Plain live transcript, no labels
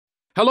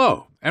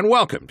Hello, and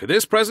welcome to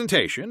this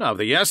presentation of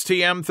the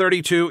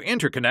STM32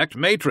 Interconnect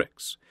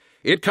matrix.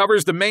 It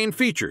covers the main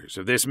features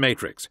of this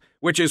matrix,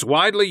 which is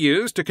widely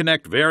used to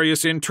connect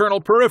various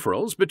internal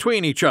peripherals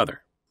between each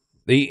other.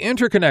 The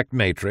Interconnect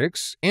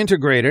matrix,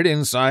 integrated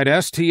inside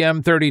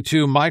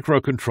STM32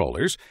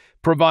 microcontrollers,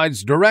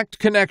 provides direct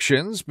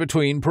connections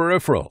between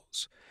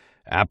peripherals.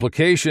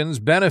 Applications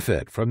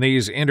benefit from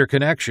these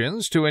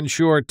interconnections to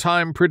ensure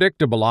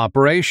time-predictable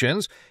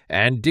operations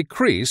and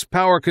decrease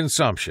power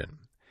consumption.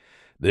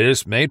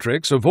 This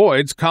matrix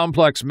avoids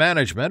complex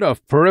management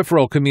of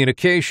peripheral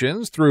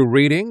communications through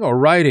reading or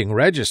writing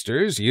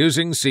registers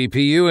using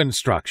CPU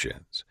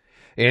instructions.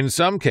 In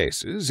some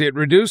cases, it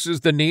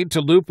reduces the need to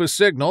loop a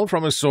signal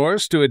from a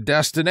source to a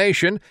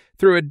destination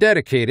through a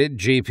dedicated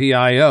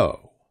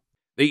GPIO.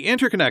 The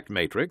Interconnect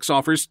matrix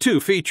offers two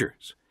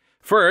features.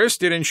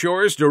 First, it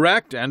ensures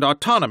direct and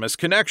autonomous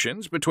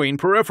connections between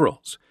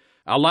peripherals,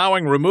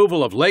 allowing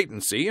removal of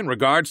latency in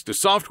regards to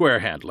software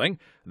handling,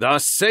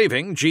 thus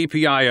saving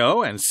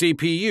GPIO and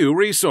CPU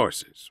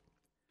resources.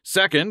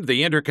 Second,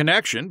 the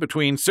interconnection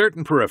between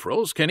certain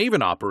peripherals can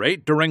even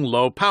operate during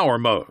low power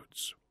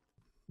modes.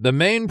 The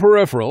main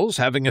peripherals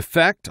having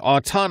effect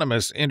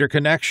autonomous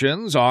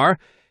interconnections are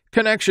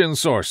connection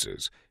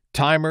sources,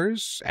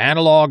 timers,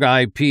 analog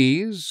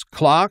IPs,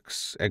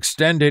 clocks,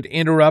 extended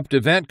interrupt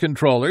event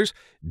controllers,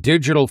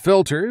 digital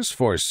filters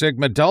for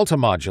sigma-delta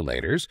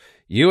modulators,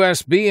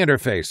 USB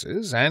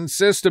interfaces, and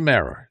system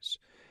errors.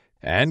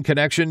 And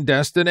connection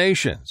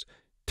destinations,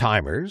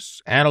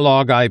 timers,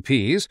 analog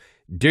IPs,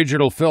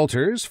 digital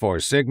filters for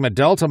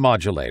sigma-delta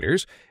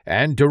modulators,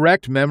 and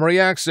direct memory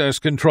access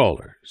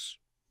controllers.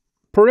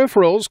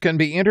 Peripherals can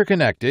be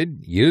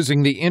interconnected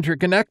using the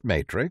interconnect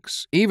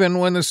matrix even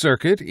when the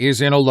circuit is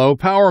in a low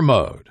power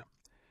mode.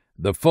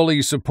 The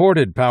fully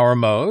supported power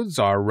modes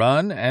are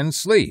run and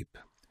sleep.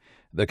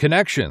 The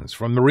connections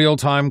from the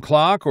real-time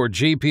clock or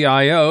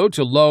GPIO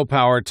to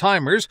low-power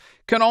timers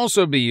can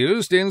also be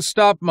used in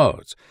stop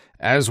modes,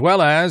 as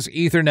well as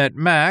Ethernet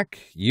MAC,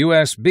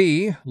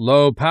 USB,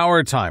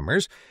 low-power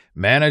timers,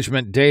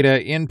 management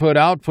data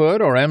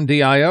input-output or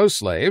MDIO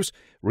slaves,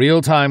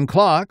 real-time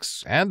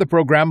clocks, and the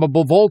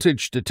programmable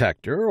voltage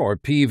detector or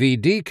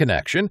PVD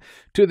connection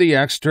to the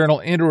external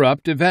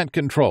interrupt event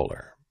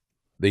controller.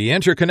 The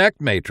interconnect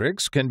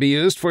matrix can be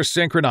used for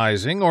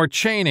synchronizing or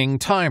chaining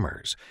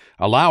timers,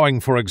 allowing,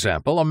 for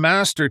example, a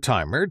master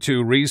timer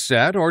to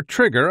reset or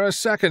trigger a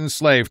second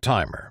slave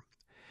timer.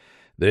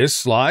 This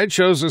slide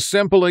shows a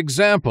simple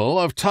example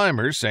of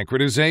timer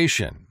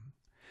synchronization.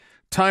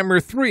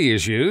 Timer 3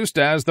 is used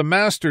as the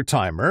master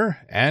timer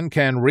and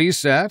can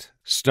reset,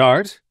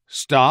 start,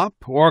 stop,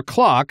 or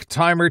clock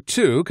timer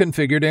 2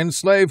 configured in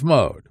slave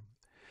mode.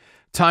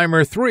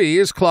 Timer 3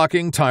 is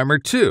clocking timer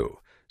 2,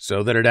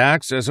 so that it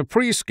acts as a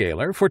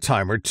prescaler for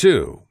timer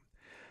 2.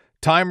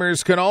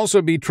 Timers can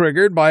also be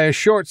triggered by a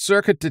short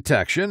circuit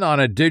detection on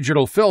a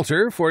digital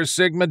filter for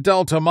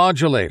sigma-delta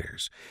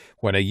modulators,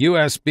 when a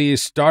USB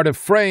start of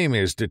frame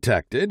is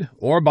detected,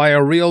 or by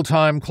a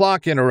real-time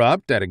clock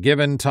interrupt at a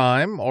given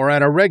time or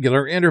at a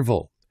regular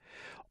interval.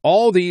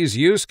 All these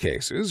use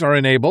cases are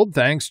enabled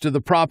thanks to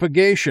the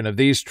propagation of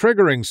these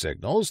triggering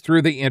signals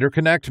through the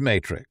interconnect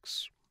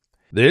matrix.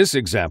 This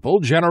example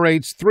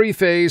generates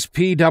three-phase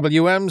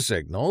PWM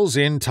signals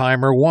in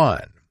timer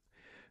 1.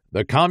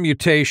 The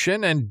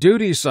commutation and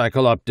duty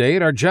cycle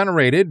update are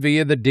generated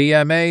via the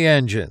DMA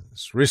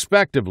engines,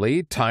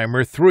 respectively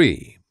timer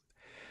 3.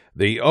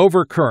 The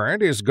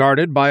overcurrent is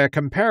guarded by a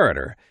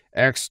comparator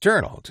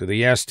external to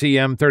the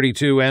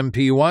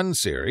STM32MP1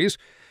 series,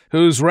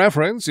 whose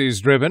reference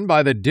is driven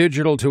by the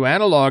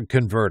digital-to-analog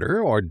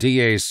converter, or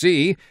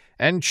DAC,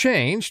 and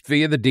changed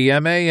via the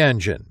DMA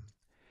engine.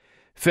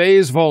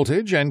 Phase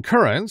voltage and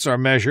currents are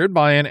measured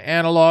by an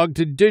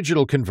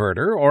analog-to-digital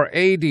converter, or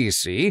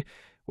ADC,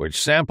 which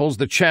samples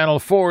the channel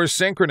 4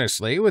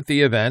 synchronously with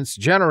the events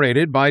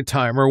generated by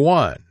timer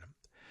 1.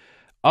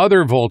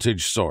 Other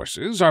voltage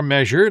sources are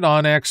measured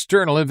on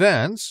external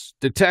events,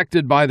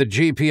 detected by the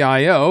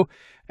GPIO,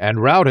 and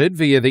routed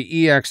via the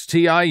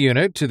EXTI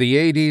unit to the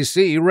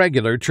ADC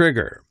regular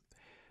trigger.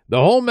 The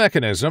whole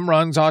mechanism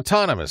runs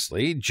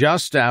autonomously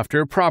just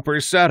after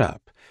proper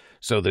setup,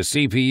 so the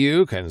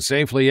CPU can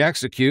safely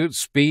execute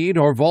speed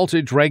or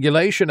voltage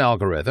regulation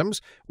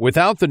algorithms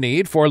without the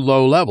need for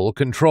low-level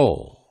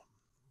control.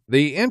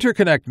 The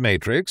interconnect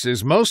matrix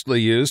is mostly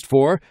used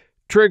for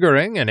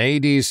triggering an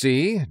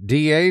ADC,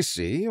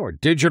 DAC, or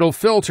digital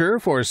filter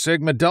for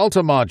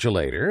sigma-delta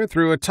modulator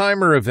through a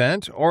timer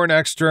event or an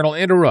external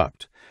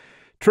interrupt,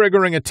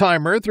 triggering a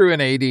timer through an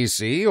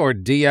ADC or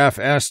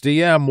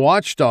DF-SDM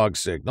watchdog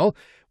signal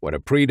when a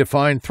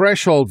predefined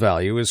threshold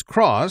value is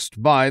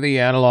crossed by the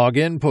analog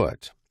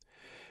input,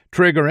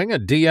 triggering a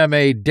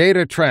DMA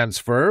data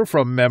transfer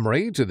from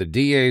memory to the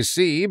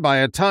DAC by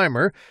a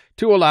timer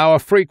to allow a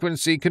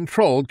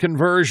frequency-controlled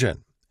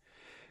conversion,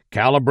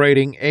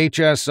 calibrating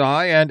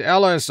HSI and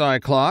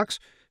LSI clocks,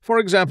 for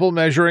example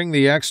measuring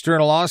the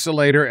external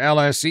oscillator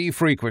LSE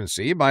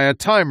frequency by a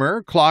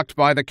timer clocked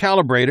by the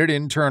calibrated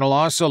internal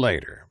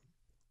oscillator.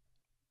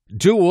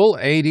 Dual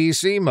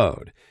ADC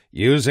mode,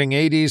 using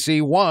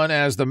ADC1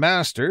 as the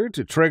master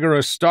to trigger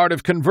a start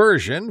of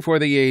conversion for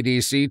the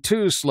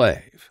ADC2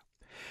 slave,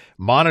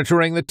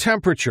 monitoring the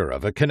temperature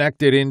of a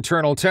connected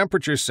internal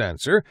temperature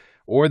sensor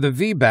or the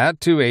VBAT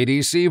to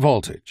ADC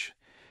voltage,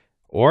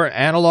 or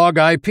analog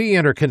IP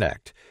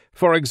interconnect,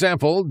 for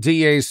example,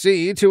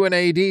 DAC to an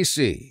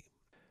ADC,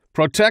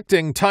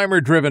 protecting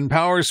timer-driven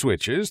power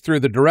switches through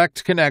the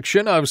direct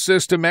connection of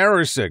system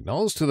error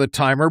signals to the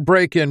timer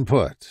break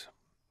input.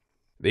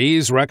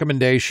 These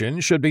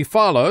recommendations should be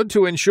followed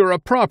to ensure a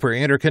proper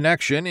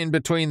interconnection in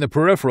between the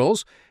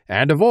peripherals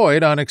and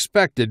avoid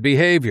unexpected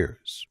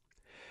behaviors.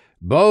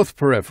 Both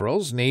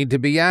peripherals need to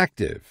be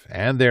active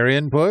and their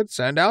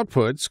inputs and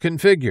outputs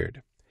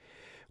configured.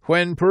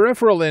 When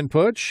peripheral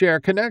inputs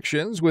share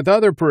connections with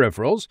other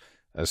peripherals,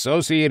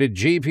 associated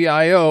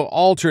GPIO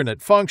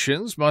alternate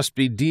functions must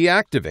be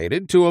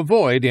deactivated to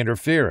avoid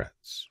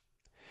interference.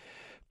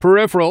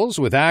 Peripherals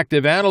with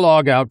active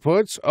analog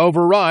outputs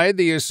override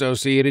the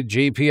associated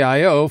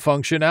GPIO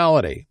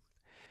functionality.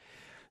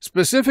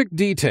 Specific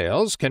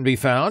details can be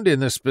found in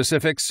the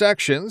specific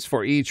sections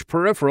for each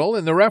peripheral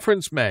in the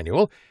reference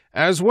manual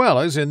as well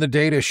as in the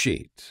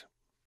datasheet.